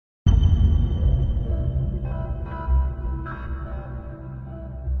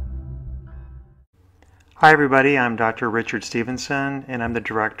Hi everybody, I'm Dr. Richard Stevenson and I'm the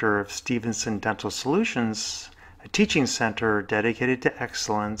director of Stevenson Dental Solutions, a teaching center dedicated to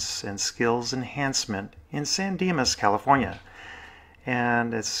excellence and skills enhancement in San Dimas, California.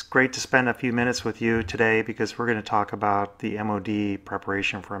 And it's great to spend a few minutes with you today because we're going to talk about the MOD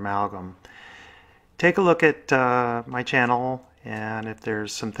preparation for amalgam. Take a look at my channel, and if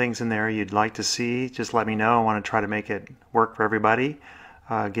there's some things in there you'd like to see, just let me know. I want to try to make it work for everybody,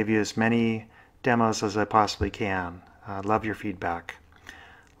 give you as many demos as I possibly can. Love your feedback.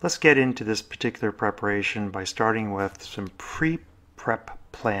 Let's get into this particular preparation by starting with some pre-prep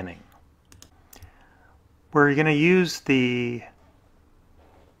planning. We're going to use the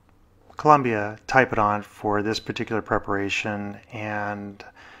Columbia Typodont for this particular preparation, and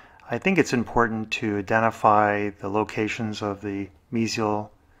I think it's important to identify the locations of the mesial,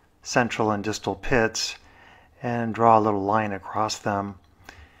 central, and distal pits and draw a little line across them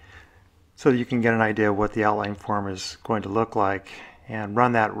so that you can get an idea of what the outline form is going to look like, and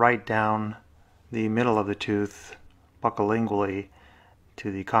run that right down the middle of the tooth buccolingually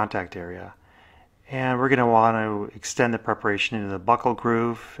to the contact area. And we're going to want to extend the preparation into the buccal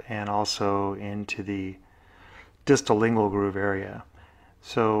groove and also into the distal lingual groove area.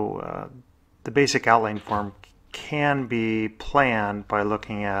 So the basic outline form can be planned by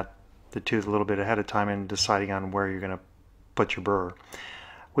looking at the tooth a little bit ahead of time and deciding on where you're going to put your burr.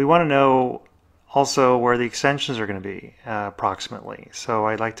 We want to know also where the extensions are going to be approximately. So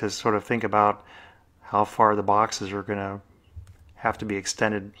I'd like to sort of think about how far the boxes are going to have to be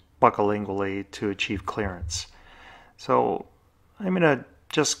extended buccolingually to achieve clearance. So I'm going to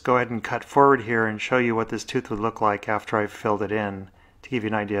just go ahead and cut forward here and show you what this tooth would look like after I've filled it in to give you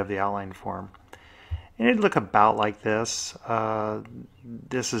an idea of the outline form. And it'd look about like this.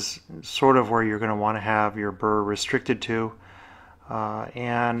 This is sort of where you're going to want to have your burr restricted to.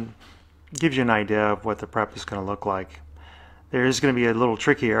 And gives you an idea of what the prep is going to look like. There is going to be a little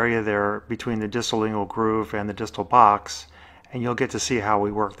tricky area there between the distal lingual groove and the distal box, and you'll get to see how we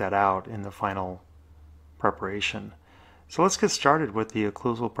work that out in the final preparation. So let's get started with the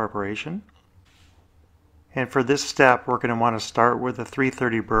occlusal preparation. And for this step, we're going to want to start with the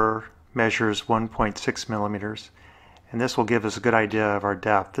 330 burr, measures 1.6 millimeters, and this will give us a good idea of our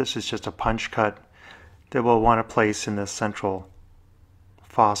depth. This is just a punch cut that we'll want to place in the central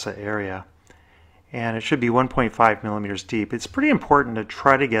fossa area, and it should be 1.5 millimeters deep. It's pretty important to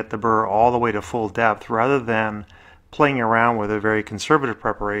try to get the burr all the way to full depth rather than playing around with a very conservative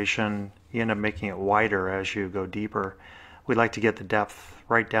preparation. You end up making it wider as you go deeper. We'd like to get the depth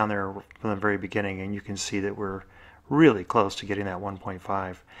right down there from the very beginning, and you can see that we're really close to getting that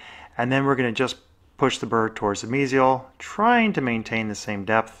 1.5. And then we're going to just push the burr towards the mesial, trying to maintain the same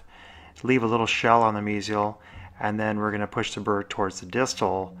depth, leave a little shell on the mesial, and then we're going to push the burr towards the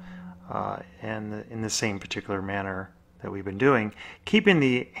distal and in the same particular manner that we've been doing, keeping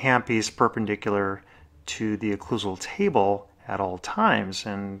the handpiece perpendicular to the occlusal table at all times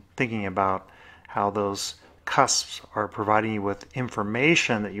and thinking about how those cusps are providing you with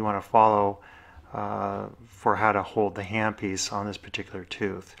information that you want to follow for how to hold the handpiece on this particular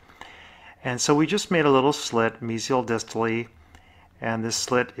tooth. And so we just made a little slit mesial distally, and this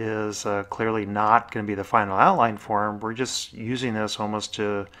slit is clearly not going to be the final outline form. We're just using this almost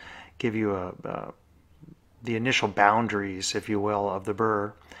to give you the initial boundaries, if you will, of the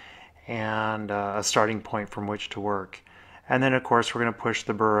burr and a starting point from which to work. And then of course we're going to push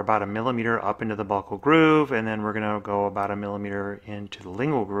the burr about 1 millimeter up into the buccal groove, and then we're going to go about 1 millimeter into the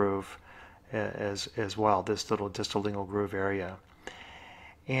lingual groove as well, this little distal lingual groove area.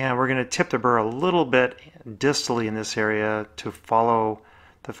 And we're going to tip the burr a little bit distally in this area to follow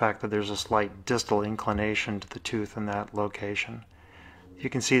the fact that there's a slight distal inclination to the tooth in that location.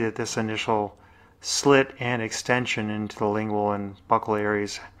 You can see that this initial slit and extension into the lingual and buccal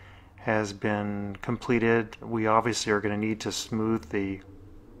areas has been completed. We obviously are going to need to smooth the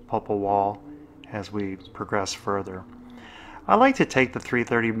pulpal wall as we progress further. I like to take the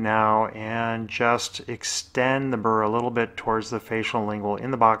 330 now and just extend the burr a little bit towards the facial and lingual in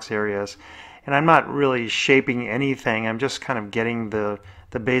the box areas. And I'm not really shaping anything. I'm just kind of getting the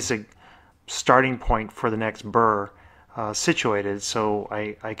basic starting point for the next burr situated, so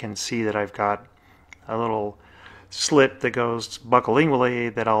I can see that I've got a little slit that goes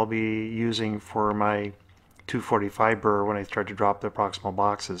buccolingually that I'll be using for my 245 burr when I start to drop the proximal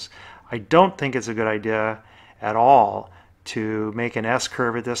boxes. I don't think it's a good idea at all to make an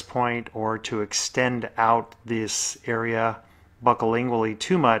S-curve at this point or to extend out this area buccolingually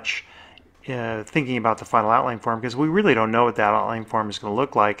too much thinking about the final outline form, because we really don't know what that outline form is going to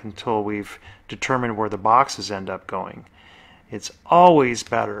look like until we've determined where the boxes end up going. It's always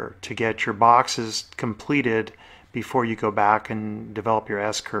better to get your boxes completed before you go back and develop your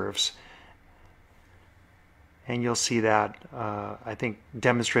S-curves. And you'll see that, I think,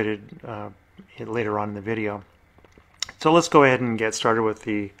 demonstrated later on in the video. So let's go ahead and get started with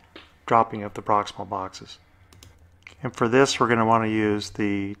the dropping of the proximal boxes. And for this, we're going to want to use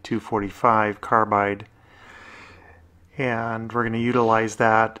the 245 carbide, and we're going to utilize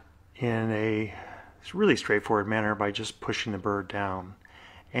that in a really straightforward manner by just pushing the burr down.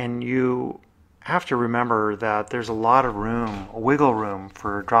 And you have to remember that there's a lot of room, wiggle room,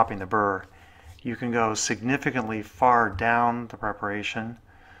 for dropping the burr. You can go significantly far down the preparation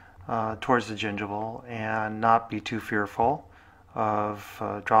towards the gingival and not be too fearful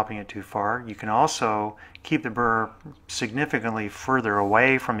of dropping it too far. You can also keep the burr significantly further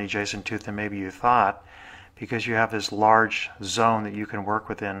away from the adjacent tooth than maybe you thought, because you have this large zone that you can work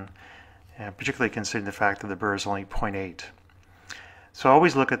within, particularly considering the fact that the burr is only 0.8. So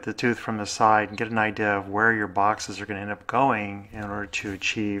always look at the tooth from the side and get an idea of where your boxes are going to end up going in order to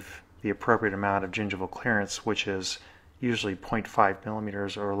achieve the appropriate amount of gingival clearance, which is usually 0.5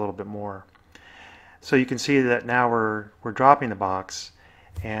 millimeters or a little bit more. So you can see that now we're dropping the box,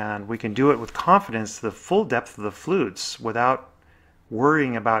 and we can do it with confidence to the full depth of the flutes without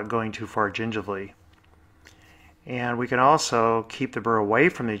worrying about going too far gingivally. And we can also keep the burr away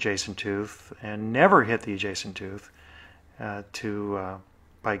from the adjacent tooth and never hit the adjacent tooth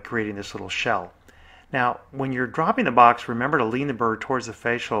by creating this little shell. Now, when you're dropping the box, remember to lean the burr towards the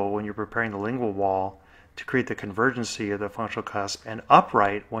facial when you're preparing the lingual wall to create the convergency of the functional cusp, and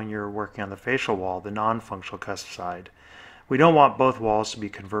upright when you're working on the facial wall, the non-functional cusp side. We don't want both walls to be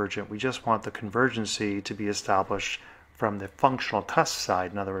convergent. We just want the convergency to be established from the functional cusp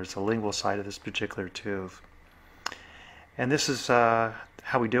side, in other words, the lingual side of this particular tooth. And this is how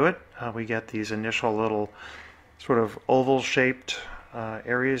we do it. We get these initial little sort of oval-shaped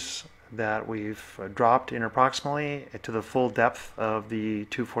areas that we've dropped interproximally to the full depth of the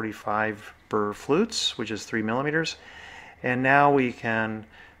 245 burr flutes, which is 3 millimeters. And now we can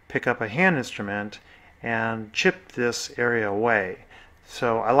pick up a hand instrument and chip this area away.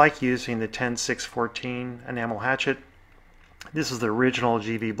 So I like using the 10614 enamel hatchet. This is the original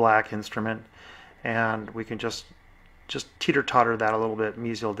GV black instrument, and we can just teeter-totter that a little bit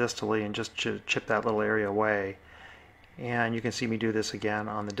mesial distally and just chip that little area away. And you can see me do this again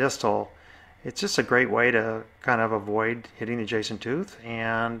on the distal. It's just a great way to kind of avoid hitting the adjacent tooth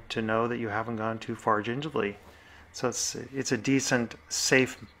and to know that you haven't gone too far gingivally. So it's a decent,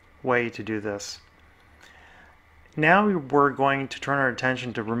 safe way to do this. Now we're going to turn our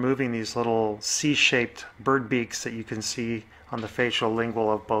attention to removing these little C-shaped bird beaks that you can see on the facial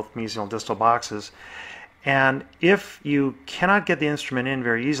lingual of both mesial and distal boxes. And if you cannot get the instrument in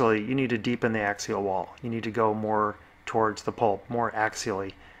very easily, you need to deepen the axial wall. You need to go more towards the pulp, more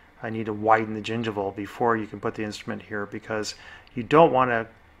axially. I need to widen the gingival before you can put the instrument here, because you don't want to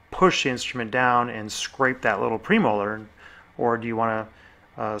push the instrument down and scrape that little premolar, or do you want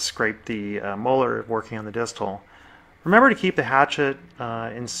to scrape the molar working on the distal. Remember to keep the hatchet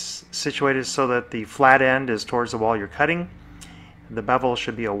situated so that the flat end is towards the wall you're cutting. The bevel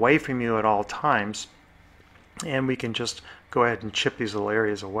should be away from you at all times, and we can just go ahead and chip these little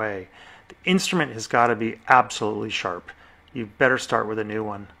areas away. The instrument has got to be absolutely sharp. You better start with a new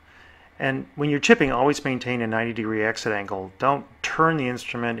one. And when you're chipping, always maintain a 90-degree exit angle. Don't turn the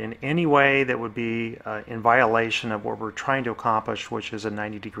instrument in any way that would be in violation of what we're trying to accomplish, which is a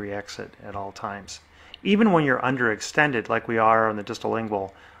 90-degree exit at all times. Even when you're underextended, like we are on the distal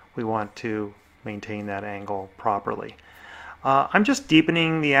lingual, we want to maintain that angle properly. I'm just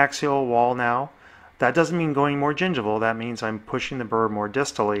deepening the axial wall now. That doesn't mean going more gingival. That means I'm pushing the burr more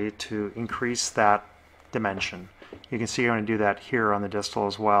distally to increase that dimension. You can see I'm going to do that here on the distal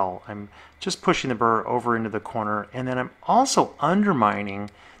as well. I'm just pushing the burr over into the corner, and then I'm also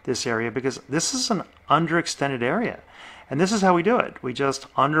undermining this area because this is an underextended area. And this is how we do it. We just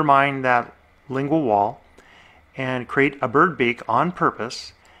undermine that lingual wall and create a bird beak on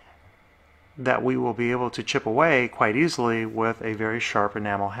purpose that we will be able to chip away quite easily with a very sharp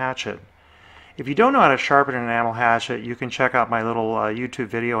enamel hatchet. If you don't know how to sharpen an enamel hatchet, you can check out my little YouTube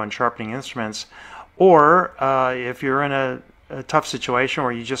video on sharpening instruments. Or if you're in a tough situation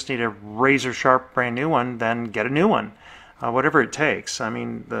where you just need a razor sharp brand new one, then get a new one. Whatever it takes. I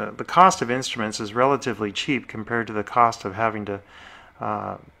mean, the cost of instruments is relatively cheap compared to the cost of having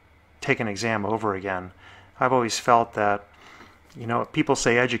to take an exam over again. I've always felt that, you know, people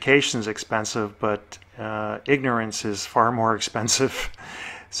say education is expensive, but ignorance is far more expensive.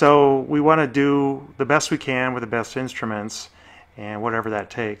 So we want to do the best we can with the best instruments, and whatever that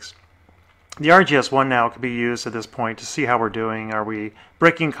takes. The RGS1 now could be used at this point to see how we're doing. Are we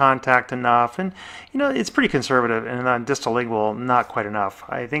breaking contact enough? And it's pretty conservative, and on distal lingual, not quite enough.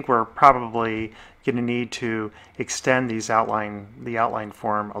 I think we're probably going to need to extend the outline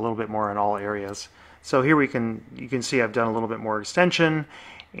form a little bit more in all areas. So here you can see I've done a little bit more extension,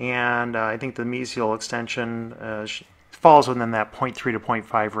 and I think the mesial extension falls within that 0.3 to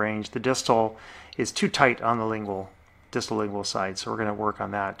 0.5 range. The distal is too tight on the distal lingual side, so we're going to work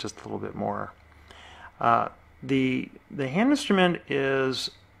on that just a little bit more. The hand instrument is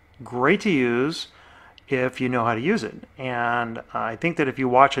great to use if you know how to use it, and I think that if you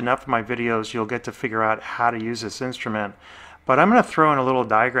watch enough of my videos you'll get to figure out how to use this instrument. But I'm going to throw in a little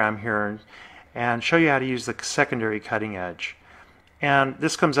diagram here and show you how to use the secondary cutting edge. And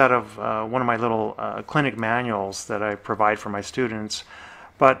this comes out of one of my little clinic manuals that I provide for my students.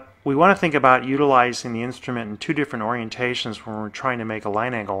 But we want to think about utilizing the instrument in two different orientations when we're trying to make a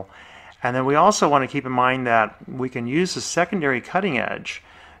line angle. And then we also want to keep in mind that we can use the secondary cutting edge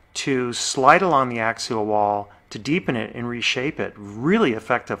to slide along the axial wall to deepen it and reshape it really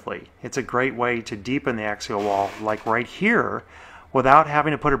effectively. It's a great way to deepen the axial wall, like right here, without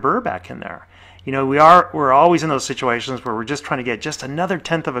having to put a burr back in there. We're always in those situations where we're just trying to get just another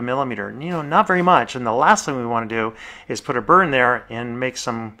 1/10 of a millimeter, not very much. And the last thing we want to do is put a burr in there and make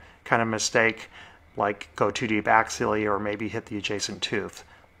some kind of mistake, like go too deep axially or maybe hit the adjacent tooth.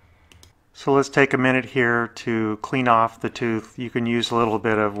 So let's take a minute here to clean off the tooth. You can use a little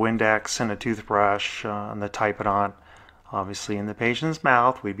bit of Windex and a toothbrush and the Typodont. Obviously in the patient's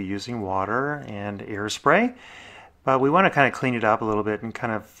mouth we'd be using water and air spray. But we want to kind of clean it up a little bit and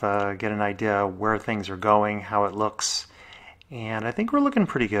kind of get an idea where things are going, how it looks. And I think we're looking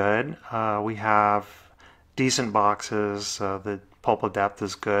pretty good. We have decent boxes. The pulpal depth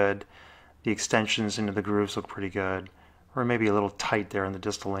is good. The extensions into the grooves look pretty good. Or maybe a little tight there in the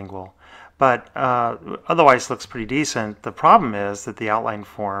distal lingual. But otherwise looks pretty decent. The problem is that the outline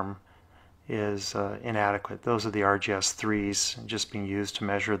form is inadequate. Those are the RGS3s just being used to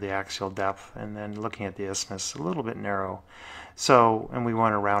measure the axial depth, and then looking at the isthmus, a little bit narrow. So, and we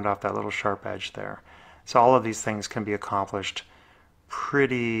want to round off that little sharp edge there. So all of these things can be accomplished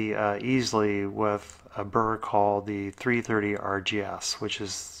pretty easily with a burr called the 330 RGS, which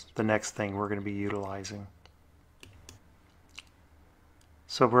is the next thing we're going to be utilizing.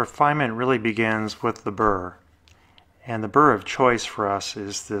 So refinement really begins with the burr. And the burr of choice for us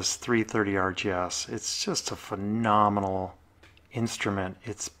is this 330 RGS. It's just a phenomenal instrument.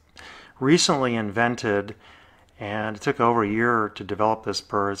 It's recently invented, and it took over a year to develop this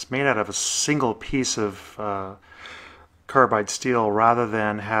burr. It's made out of a single piece of carbide steel rather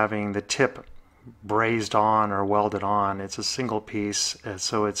than having the tip brazed on or welded on. It's a single piece,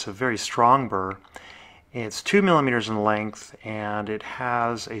 so it's a very strong burr. It's 2 millimeters in length, and it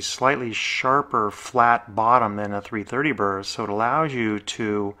has a slightly sharper flat bottom than a 330 burr, so it allows you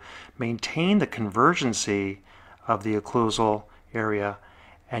to maintain the convergency of the occlusal area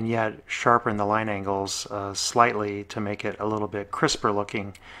and yet sharpen the line angles slightly to make it a little bit crisper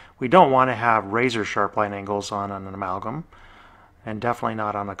looking. We don't want to have razor sharp line angles on an amalgam, and definitely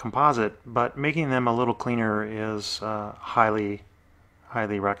not on a composite, but making them a little cleaner is highly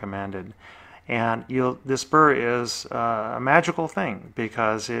recommended. And this burr is a magical thing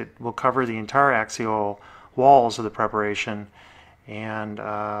because it will cover the entire axial walls of the preparation and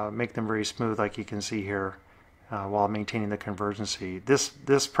make them very smooth, like you can see here, while maintaining the convergency.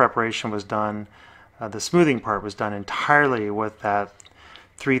 This preparation was done, the smoothing part was done entirely with that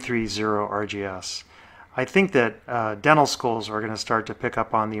 330 RGS. I think that dental schools are going to start to pick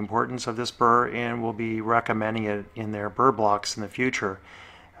up on the importance of this burr and will be recommending it in their burr blocks in the future.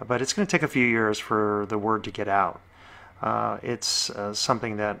 But it's going to take a few years for the word to get out. It's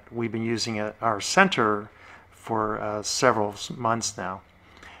something that we've been using at our center for several months now.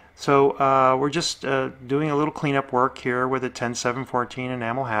 So we're just doing a little cleanup work here with a 10714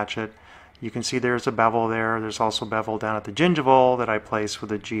 enamel hatchet. You can see there's a bevel there. There's also bevel down at the gingival that I placed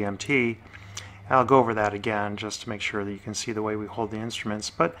with a GMT. I'll go over that again just to make sure that you can see the way we hold the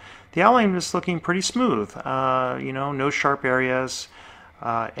instruments. But the outline is looking pretty smooth. No sharp areas.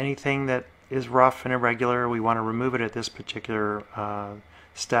 Anything that is rough and irregular, we want to remove it at this particular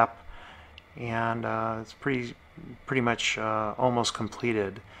step, and it's pretty much almost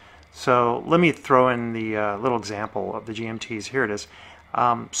completed. So let me throw in the little example of the GMTs. Here it is.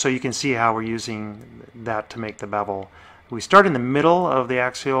 So you can see how we're using that to make the bevel. We start in the middle of the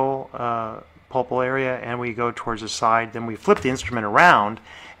axial pulpal area and we go towards the side, then we flip the instrument around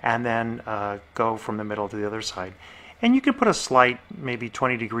and then go from the middle to the other side. And you can put a slight, maybe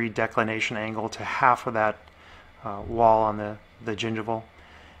 20-degree declination angle to half of that wall on the gingival.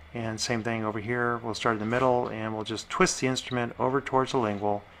 And same thing over here, we'll start in the middle and we'll just twist the instrument over towards the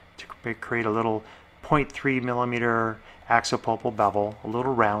lingual to create a little 0.3 millimeter axopulpal bevel, a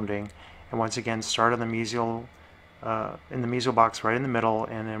little rounding. And once again, start on the mesial, in the mesial box right in the middle,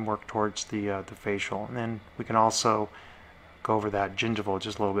 and then work towards the facial. And then we can also go over that gingival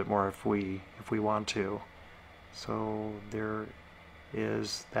just a little bit more if we want to. So there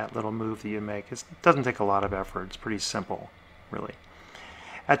is that little move that you make. It doesn't take a lot of effort. It's pretty simple, really.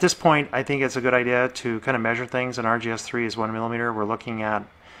 At this point, I think it's a good idea to kind of measure things. And RGS3 is 1 millimeter. We're looking at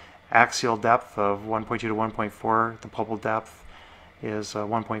axial depth of 1.2 to 1.4. The pulpal depth is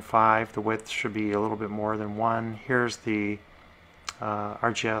 1.5. The width should be a little bit more than 1. Here's the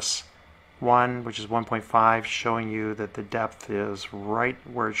RGS1, which is 1.5, showing you that the depth is right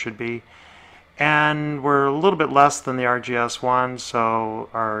where it should be. And we're a little bit less than the RGS1, so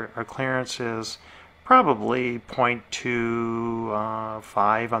our clearance is probably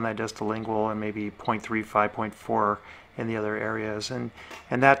 0.25 on that distal lingual and maybe 0.35, 0.4 in the other areas. And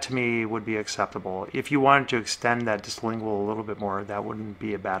that to me would be acceptable. If you wanted to extend that distal lingual a little bit more, that wouldn't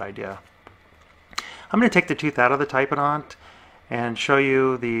be a bad idea. I'm going to take the tooth out of the typodont and show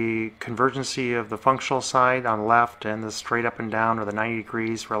you the convergency of the functional side on the left and the straight up and down, or the 90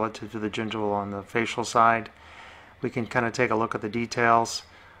 degrees relative to the gingival on the facial side. We can kind of take a look at the details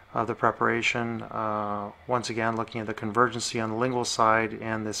of the preparation. Once again, looking at the convergency on the lingual side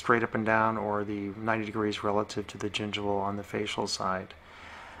and the straight up and down, or the 90 degrees relative to the gingival on the facial side.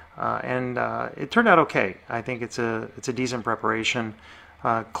 It turned out okay. I think it's a decent preparation.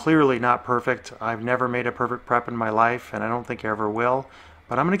 Clearly not perfect. I've never made a perfect prep in my life, and I don't think I ever will,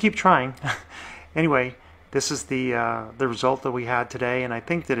 but I'm going to keep trying. Anyway, this is the result that we had today, and I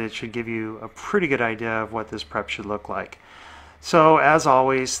think that it should give you a pretty good idea of what this prep should look like. So as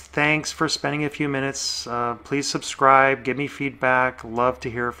always, thanks for spending a few minutes. Please subscribe, give me feedback, love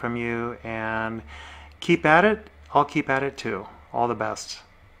to hear from you, and keep at it. I'll keep at it too. All the best.